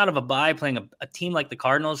 Coming out of a bye, playing a team like the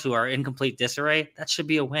Cardinals, who are in complete disarray, that should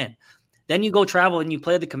be a win. Then you go travel and you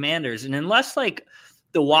play the Commanders. And unless like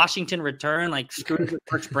the Washington return, like screws with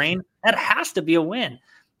Kirk's brain, that has to be a win.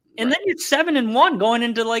 And then you're 7-1 going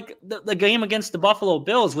into like the game against the Buffalo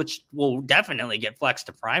Bills, which will definitely get flexed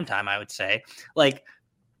to primetime, I would say. Like,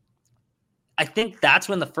 I think that's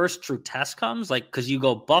when the first true test comes, like, because you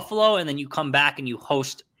go Buffalo and then you come back and you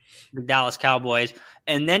host the Dallas Cowboys,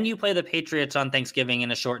 and then you play the Patriots on Thanksgiving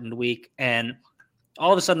in a shortened week, and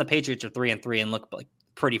all of a sudden the Patriots are 3-3 and look like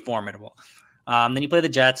pretty formidable. Then you play the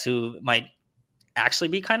Jets, who might actually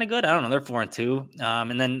be kind of good. I don't know. They're 4-2.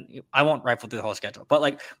 And then I won't rifle through the whole schedule, but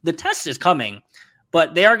like the test is coming,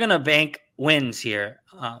 but they are going to bank wins here.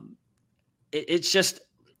 It's just,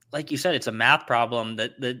 like you said, it's a math problem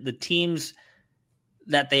that the teams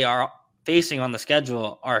that they are facing on the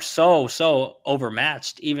schedule are so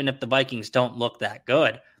overmatched, even if the Vikings don't look that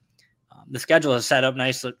good. The schedule is set up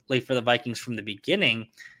nicely for the Vikings from the beginning,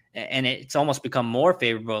 and it's almost become more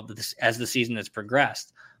favorable as the season has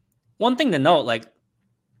progressed. One thing to note, like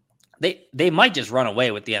they might just run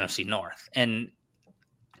away with the NFC North. And,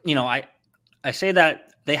 you know, I say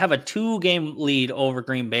that they have a 2-game lead over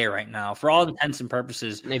Green Bay right now for all intents and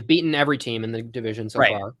purposes. And they've beaten every team in the division so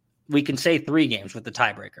far. We can say 3 games with the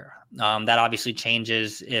tiebreaker. That obviously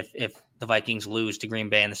changes if the Vikings lose to Green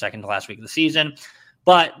Bay in the second to last week of the season.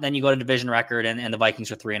 But then you go to division record, and the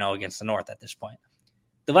Vikings are 3-0 against the North at this point.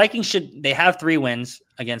 The Vikings they have 3 wins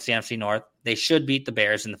against the NFC North. They should beat the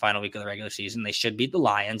Bears in the final week of the regular season. They should beat the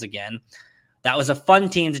Lions again. That was a fun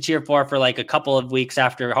team to cheer for like a couple of weeks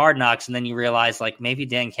after Hard Knocks, and then you realize like maybe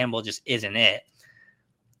Dan Campbell just isn't it.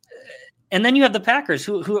 And then you have the Packers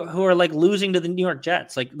who are like losing to the New York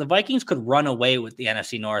Jets. Like the Vikings could run away with the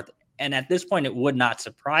NFC North, and at this point it would not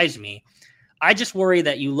surprise me. I just worry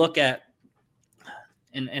that you look at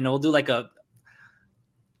and we'll do like a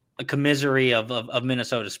commisery of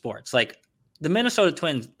Minnesota sports. Like the Minnesota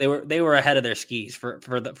Twins, they were ahead of their skis for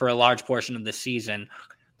a large portion of the season.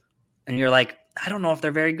 And you're like, I don't know if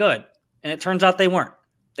they're very good. And it turns out they weren't.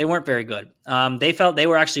 They weren't very good. They felt they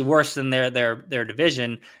were actually worse than their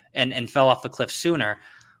division and fell off the cliff sooner.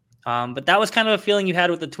 But that was kind of a feeling you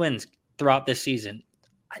had with the Twins throughout this season.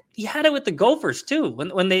 You had it with the Gophers too.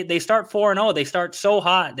 When they start 4-0, they start so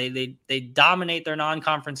hot. They dominate their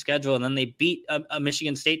non-conference schedule, and then they beat a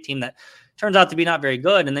Michigan State team that turns out to be not very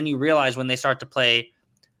good. And then you realize when they start to play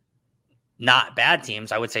not bad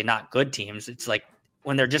teams, I would say not good teams. It's like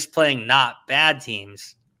when they're just playing not bad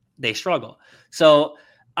teams, they struggle. So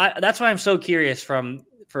that's why I'm so curious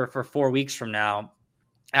for 4 weeks from now,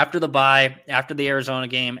 after the bye, after the Arizona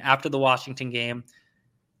game, after the Washington game.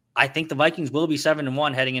 I think the Vikings will be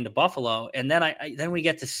 7-1 heading into Buffalo. And then then we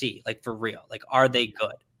get to see, like, for real, like, are they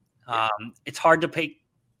good? It's hard to pay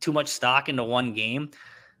too much stock into one game,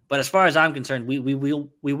 but as far as I'm concerned, we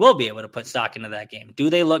will be able to put stock into that game. Do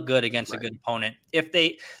they look good against a good opponent? If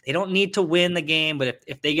they don't need to win the game, but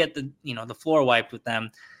if they get the floor wiped with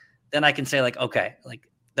them, then I can say like, okay, like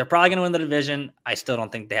they're probably going to win the division. I still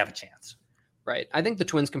don't think they have a chance. Right. I think the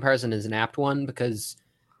Twins comparison is an apt one because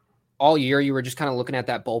all year you were just kind of looking at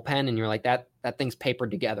that bullpen and you're like, that thing's papered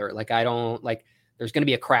together. Like, there's going to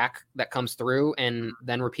be a crack that comes through. And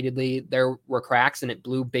then repeatedly there were cracks and it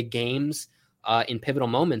blew big games in pivotal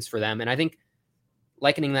moments for them. And I think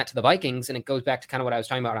likening that to the Vikings, and it goes back to kind of what I was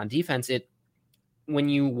talking about on defense, when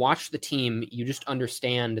you watch the team, you just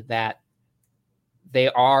understand that they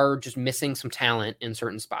are just missing some talent in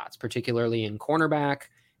certain spots, particularly in cornerback,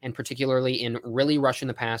 and particularly in really rushing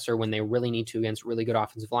the passer when they really need to against really good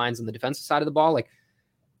offensive lines on the defensive side of the ball. Like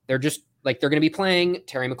they're going to be playing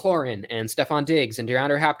Terry McLaurin and Stephon Diggs and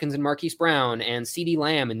DeAndre Hopkins and Marquise Brown and CeeDee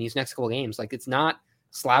Lamb in these next couple games. Like it's not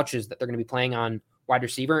slouches that they're going to be playing on wide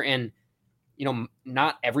receiver. And,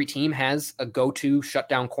 not every team has a go-to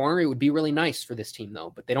shutdown corner. It would be really nice for this team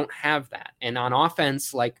though, but they don't have that. And on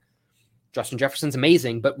offense, like Justin Jefferson's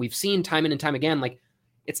amazing, but we've seen time in and time again, like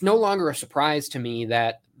it's no longer a surprise to me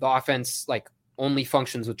that the offense like only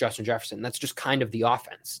functions with Justin Jefferson. That's just kind of the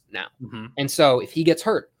offense now. Mm-hmm. And so if he gets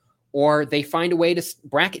hurt or they find a way to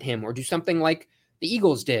bracket him or do something like the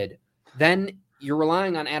Eagles did, then you're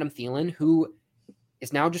relying on Adam Thielen, who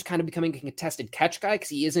is now just kind of becoming a contested catch guy because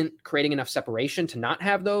he isn't creating enough separation to not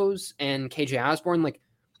have those. And KJ Osborne, like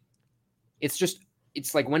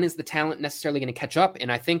it's like, when is the talent necessarily going to catch up?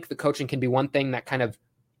 And I think the coaching can be one thing that kind of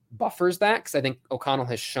buffers that, because I think O'Connell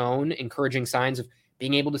has shown encouraging signs of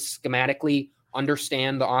being able to schematically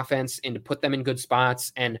understand the offense and to put them in good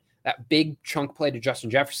spots. And that big chunk play to Justin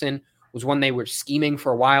Jefferson was one they were scheming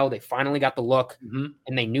for a while. They finally got the look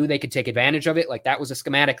and they knew they could take advantage of it. Like that was a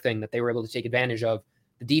schematic thing that they were able to take advantage of.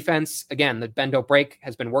 The defense, again, the bend don't break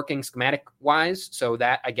has been working schematic wise. So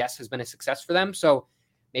that I guess has been a success for them. So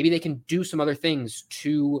maybe they can do some other things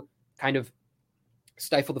to kind of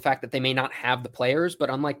stifle the fact that they may not have the players, but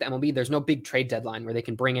unlike the MLB, there's no big trade deadline where they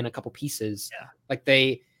can bring in a couple pieces. Yeah. Like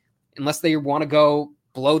unless they want to go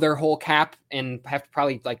blow their whole cap and have to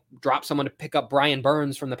probably like drop someone to pick up Brian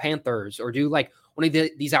Burns from the Panthers or do like one of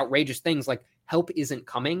these outrageous things, like help isn't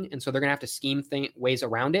coming. And so they're going to have to scheme ways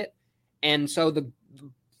around it. And so the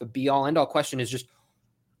be all end all question is just,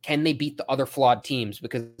 can they beat the other flawed teams?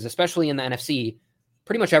 Because especially in the NFC,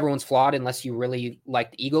 pretty much everyone's flawed unless you really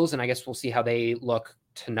like the Eagles. And I guess we'll see how they look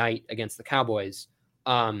tonight against the Cowboys.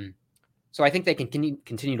 So I think they can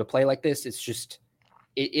continue to play like this. It's just,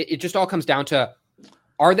 it just all comes down to,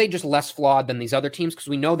 are they just less flawed than these other teams? Because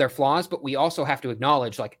we know they're flaws, but we also have to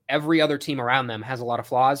acknowledge like every other team around them has a lot of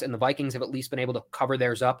flaws, and the Vikings have at least been able to cover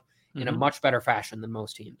theirs up in a much better fashion than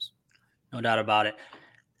most teams. No doubt about it.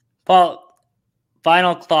 Paul,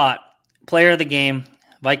 final thought. Player of the game.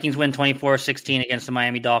 Vikings win 24-16 against the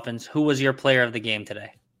Miami Dolphins. Who was your player of the game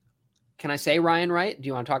today? Can I say Ryan Wright? Do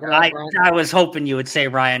you want to talk about Ryan? I was hoping you would say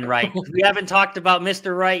Ryan Wright. We haven't talked about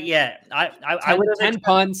Mr. Wright yet. I would have 10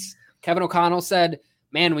 punts. Kevin O'Connell said,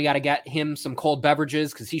 man, we got to get him some cold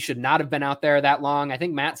beverages because he should not have been out there that long. I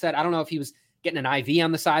think Matt said, I don't know if he was getting an IV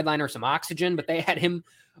on the sideline or some oxygen, but they had him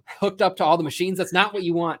hooked up to all the machines. That's not what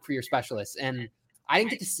you want for your specialists. And I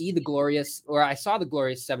didn't get to see I saw the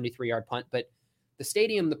glorious 73-yard punt, but the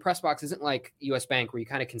stadium, the press box isn't like US Bank where you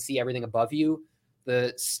kind of can see everything above you.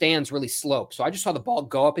 The stands really slope. So I just saw the ball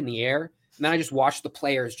go up in the air, and then I just watched the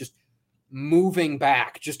players just moving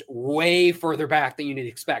back, just way further back than you need to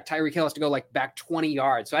expect. Tyreek Hill has to go like back 20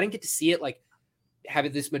 yards. So I didn't get to see it like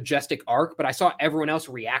have this majestic arc, but I saw everyone else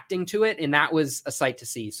reacting to it, and that was a sight to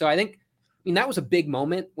see. So I mean, that was a big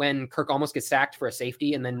moment when Kirk almost gets sacked for a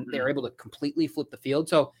safety, and then they're able to completely flip the field.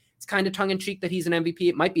 So it's kind of tongue-in-cheek that he's an MVP.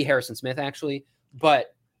 It might be Harrison Smith, actually,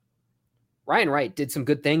 but Ryan Wright did some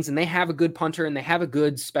good things, and they have a good punter, and they have a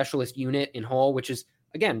good specialist unit in Hull, which is,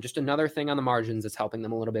 again, just another thing on the margins that's helping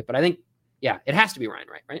them a little bit. But I think, yeah, it has to be Ryan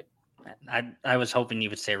Wright, right? I was hoping you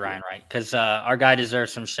would say Ryan Wright because our guy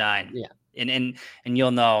deserves some shine. Yeah. And you'll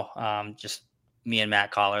know, just me and Matt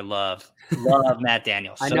Collar love Matt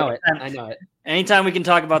Daniels. I know it. Anytime we can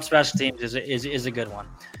talk about special teams is a good one.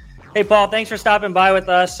 Hey, Paul, thanks for stopping by with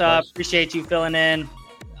us. Appreciate you filling in.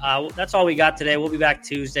 That's all we got today. We'll be back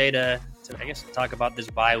Tuesday to talk about this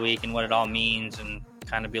bye week and what it all means and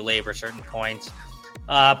kind of belabor certain points.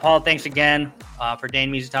 Paul, thanks again. For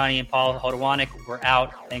Dane Mizutani and Paul Hodowanik, we're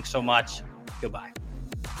out. Thanks so much. Goodbye.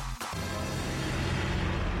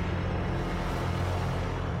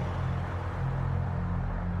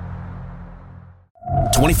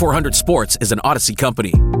 .2400 Sports is an Odyssey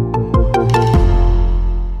company.